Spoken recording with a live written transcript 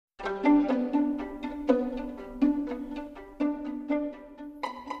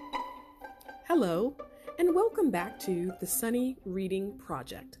Welcome back to the Sunny Reading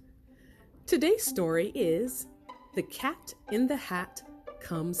Project. Today's story is The Cat in the Hat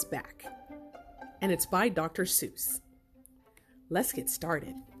Comes Back, and it's by Dr. Seuss. Let's get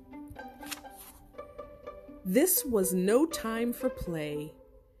started. This was no time for play.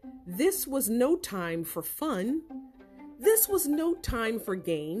 This was no time for fun. This was no time for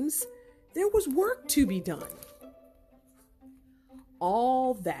games. There was work to be done.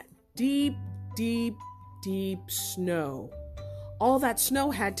 All that deep snow. All that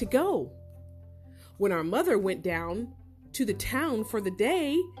snow had to go. When our mother went down to the town for the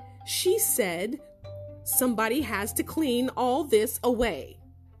day, she said, "Somebody has to clean all this away."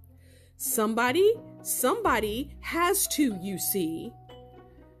 Somebody has to, you see.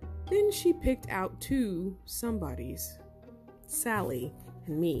 Then she picked out two somebodies, Sally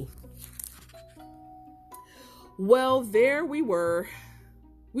and me. Well, there we were.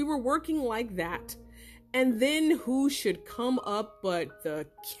 We were working like that. And then who should come up but the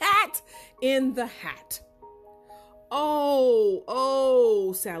cat in the hat?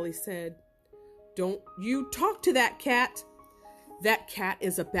 Oh, Sally said. "Don't you talk to that cat. That cat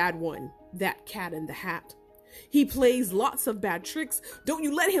is a bad one, that cat in the hat. He plays lots of bad tricks. Don't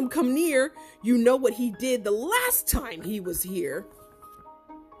you let him come near. You know what he did the last time he was here."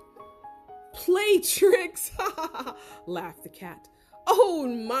 "Play tricks," laughed the cat. "Oh,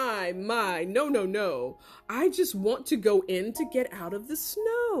 my, no. I just want to go in to get out of the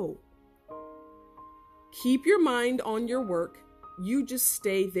snow." "Keep your mind on your work. You just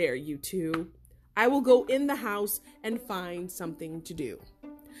stay there, you two. I will go in the house and find something to do."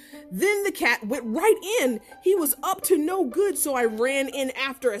 Then the cat went right in. He was up to no good, so I ran in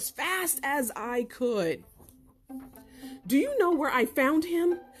after as fast as I could. Do you know where I found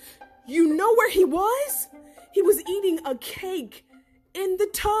him? You know where he was? He was eating a cake in the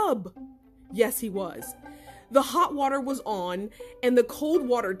tub. Yes, he was. The hot water was on and the cold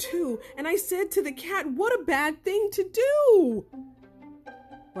water too. And I said to the cat, "What a bad thing to do."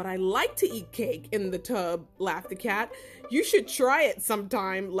 "But I like to eat cake in the tub," laughed the cat. "You should try it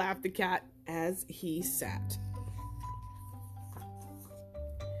sometime," laughed the cat as he sat.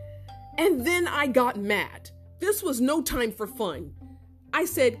 And then I got mad. This was no time for fun. I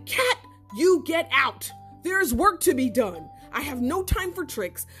said, "Cat, you get out. There's work to be done. I have no time for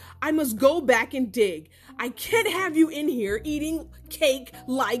tricks. I must go back and dig. I can't have you in here eating cake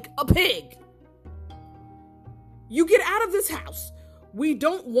like a pig. You get out of this house. We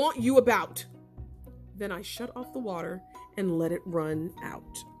don't want you about." Then I shut off the water and let it run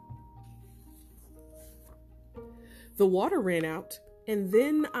out. The water ran out, and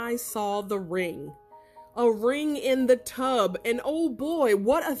then I saw the ring. A ring in the tub, and oh boy,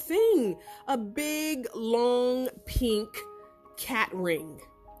 what a thing! A big, long, pink cat ring.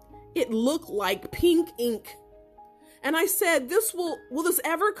 It looked like pink ink. And I said, will this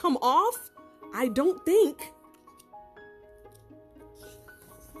ever come off? I don't think.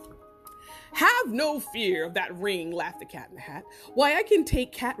 "Have no fear of that ring," laughed the cat in the hat. "Why, I can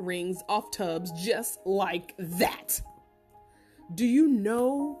take cat rings off tubs just like that." Do you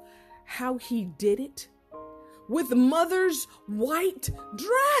know how he did it? With Mother's white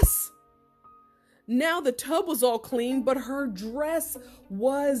dress. Now the tub was all clean, but her dress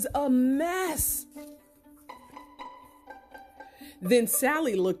was a mess. Then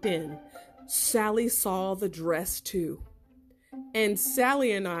Sally looked in. Sally saw the dress too. And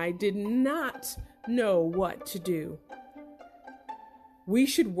Sally and I did not know what to do. We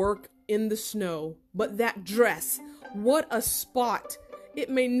should work in the snow, but that dress, what a spot! "It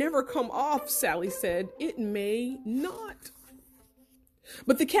may never come off," Sally said. "It may not."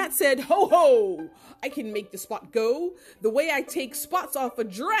 But the cat said, "Ho, ho! I can make the spot go. The way I take spots off a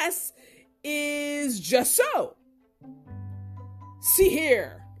dress is just so." "See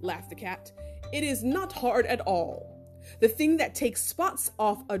here," laughed the cat. "It is not hard at all. The thing that takes spots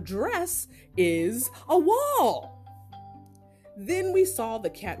off a dress is a wall." Then we saw the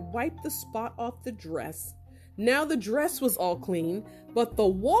cat wipe the spot off the dress. Now the dress was all clean, but the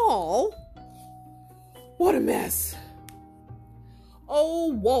wall, what a mess. "Oh,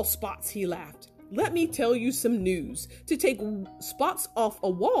 wall spots," he laughed. "Let me tell you some news. To take spots off a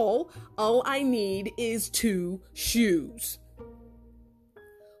wall, all I need is 2 shoes.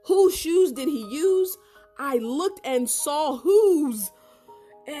 Whose shoes did he use? I looked and saw whose.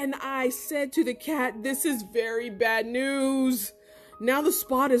 And I said to the cat, "This is very bad news. Now the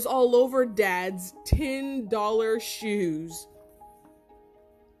spot is all over Dad's $10 shoes."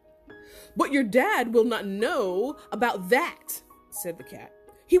 "But your dad will not know about that," said the cat.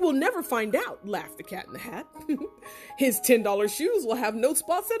 He will never find out, laughed the Cat in the Hat. His $10 shoes will have no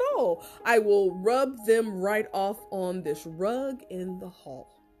spots at all. I will rub them right off on this rug in the hall.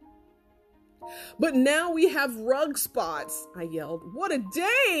 But now we have rug spots, I yelled. What a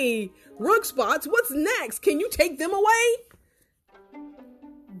day! Rug spots, what's next? Can you take them away?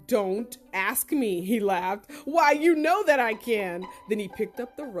 Don't ask me, he laughed. Why, you know that I can. Then he picked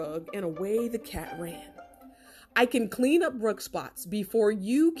up the rug and away the cat ran. I can clean up rug spots before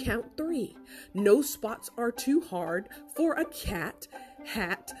you count 3. No spots are too hard for a cat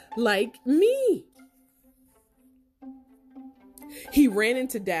hat like me. He ran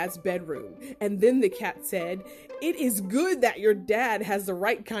into Dad's bedroom, and then the cat said, It is good that your dad has the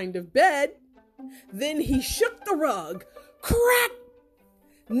right kind of bed. Then he shook the rug. Crack!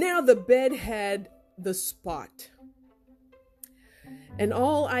 Now the bed had the spot. And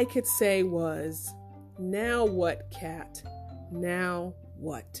all I could say was, Now what, cat? Now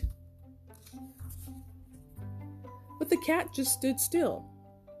what? But the cat just stood still.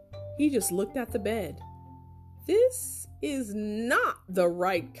 He just looked at the bed. This is not the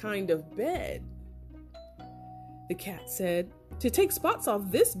right kind of bed. The cat said, To take spots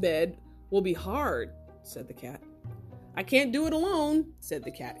off this bed will be hard, said the cat. I can't do it alone, said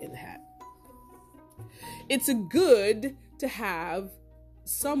the Cat in the Hat. It's good to have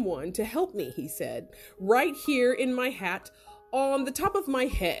someone to help me, he said, right here in my hat on the top of my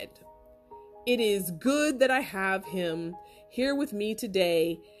head. It is good that I have him here with me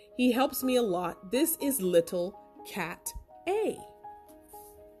today. He helps me a lot. This is little Cat A.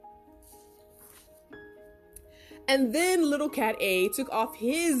 And then little Cat A took off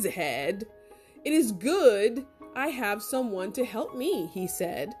his head. It is good I have someone to help me, he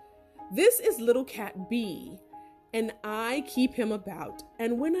said. This is little Cat B, and I keep him about.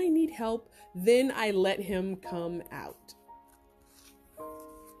 And when I need help, then I let him come out.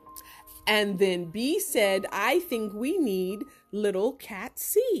 And then B said, I think we need little Cat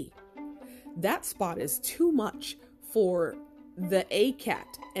C. That spot is too much for the A cat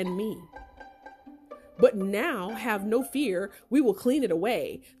and me. But now have no fear, we will clean it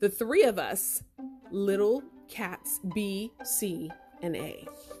away. The 3 of us, little cats B, C, and A.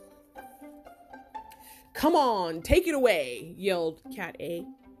 Come on, take it away, yelled Cat A.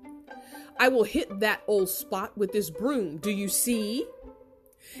 I will hit that old spot with this broom. Do you see?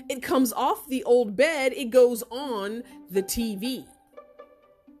 It comes off the old bed, it goes on the TV.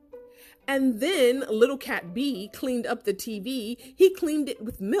 And then little Cat B cleaned up the TV. He cleaned it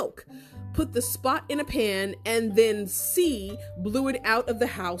with milk, put the spot in a pan, and then C blew it out of the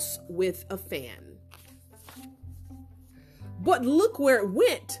house with a fan. But look where it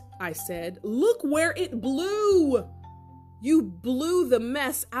went, I said. Look where it blew. You blew the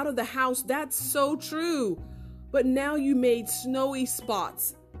mess out of the house. That's so true. But now you made snowy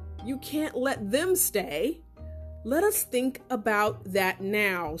spots. You can't let them stay. Let us think about that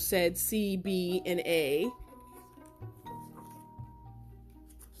now, said C, B, and A.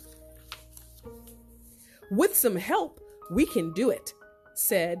 With some help, we can do it,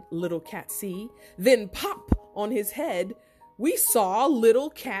 said little Cat C. Then pop on his head, we saw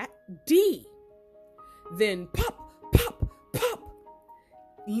little Cat D. Then pop, pop, pop,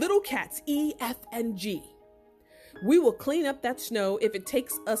 little cats E, F, and G. We will clean up that snow if it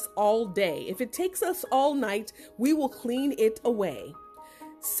takes us all day. If it takes us all night, we will clean it away,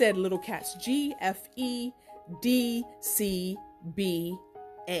 said little cats G, F, E, D, C, B,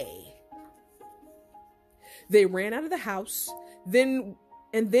 A. They ran out of the house, then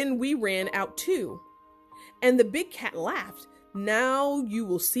we ran out too. And the big cat laughed. Now you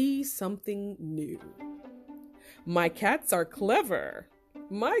will see something new. My cats are clever.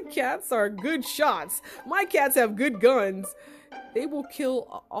 My cats are good shots. My cats have good guns. They will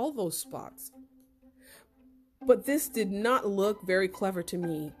kill all those spots. But this did not look very clever to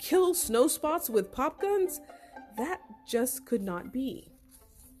me. Kill snow spots with pop guns? That just could not be.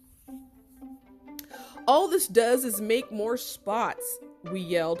 All this does is make more spots, we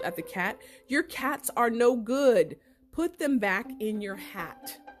yelled at the cat. Your cats are no good. Put them back in your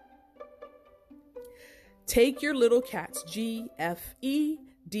hat. Take your little cats, G, F, E,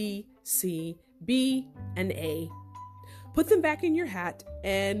 D, C, B, and A. Put them back in your hat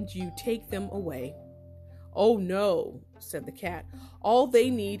and you take them away. Oh no, said the cat. All they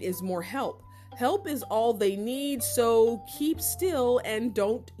need is more help. Help is all they need, so keep still and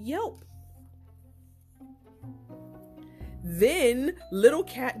don't yelp. Then little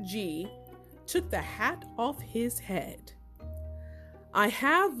cat G took the hat off his head. I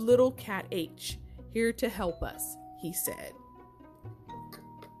have little cat H here to help us, he said.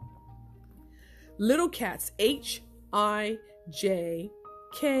 Little cats H, I, J,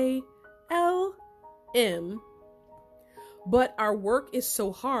 K, L, M. But our work is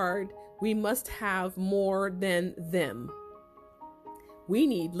so hard, we must have more than them. We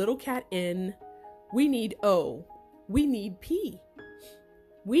need little cat N. We need O. We need P.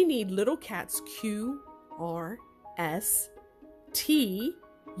 We need little cats Q, R, S, T,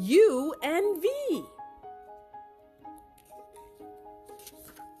 U, and V.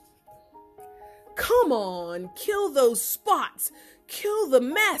 Come on, kill those spots, kill the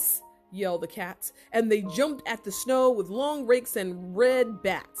mess, yelled the cats, and they jumped at the snow with long rakes and red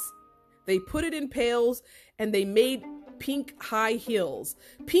bats. They put it in pails, and they made pink high heels,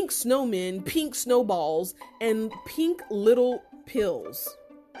 pink snowmen, pink snowballs, and pink little pills.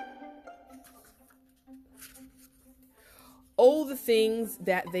 Oh, the things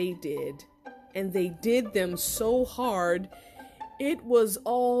that they did, and they did them so hard. It was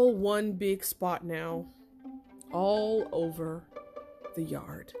all one big spot now, all over the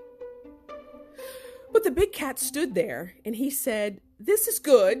yard. But the big cat stood there, and he said, "This is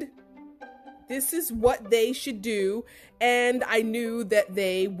good. This is what they should do," and I knew that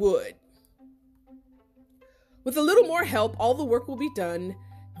they would. With a little more help, all the work will be done.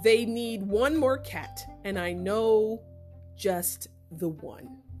 They need one more cat, and I know just the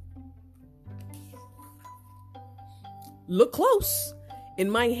one. Look close. In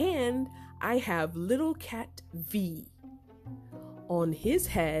my hand, I have little cat V. On his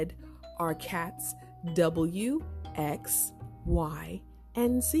head are cats W, X, Y,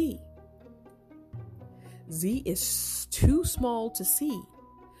 and Z. Z is too small to see,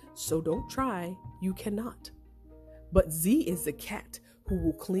 so don't try, you cannot. But Z is the cat who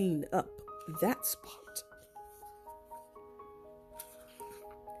will clean up that spot.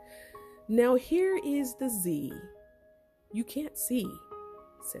 Now here is the Z. You can't see,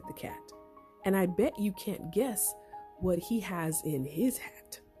 said the cat, and I bet you can't guess what he has in his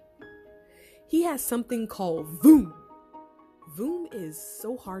hat. He has something called Voom. Voom is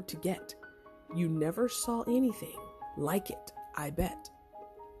so hard to get. You never saw anything like it, I bet.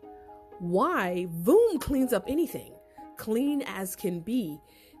 Why, Voom cleans up anything, clean as can be.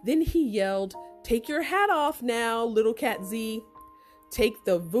 Then he yelled, "Take your hat off now, little cat Z. Take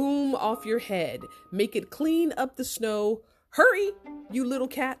the Voom off your head. Make it clean up the snow. Hurry, you little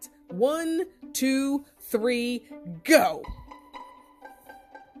cat. 1, 2, 3, go."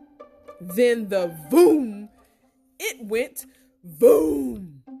 Then the Voom, it went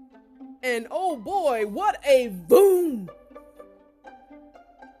Voom. And oh boy, what a Voom.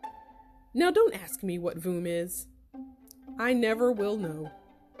 Now don't ask me what Voom is. I never will know.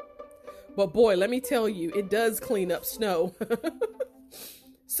 But boy, let me tell you, it does clean up snow.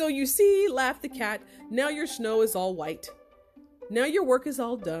 So you see, laughed the cat, now your snow is all white. Now your work is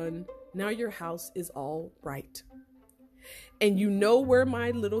all done. Now your house is all right. And you know where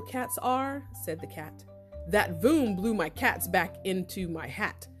my little cats are, said the cat. That Voom blew my cats back into my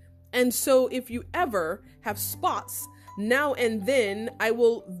hat. And so if you ever have spots, now and then I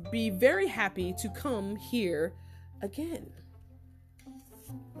will be very happy to come here again.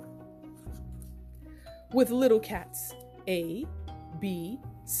 With little cats A, B,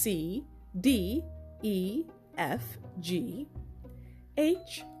 C, D, E, F, G,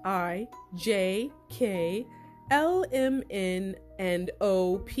 H, I, J, K, L, M, N, and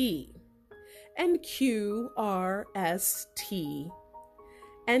O, P, and Q, R, S, T,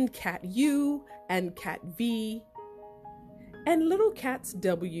 and cat U, and cat V, and little cats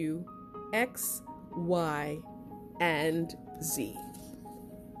W, X, Y, and Z.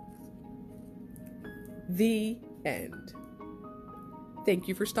 The end. Thank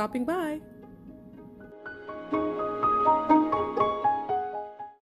you for stopping by.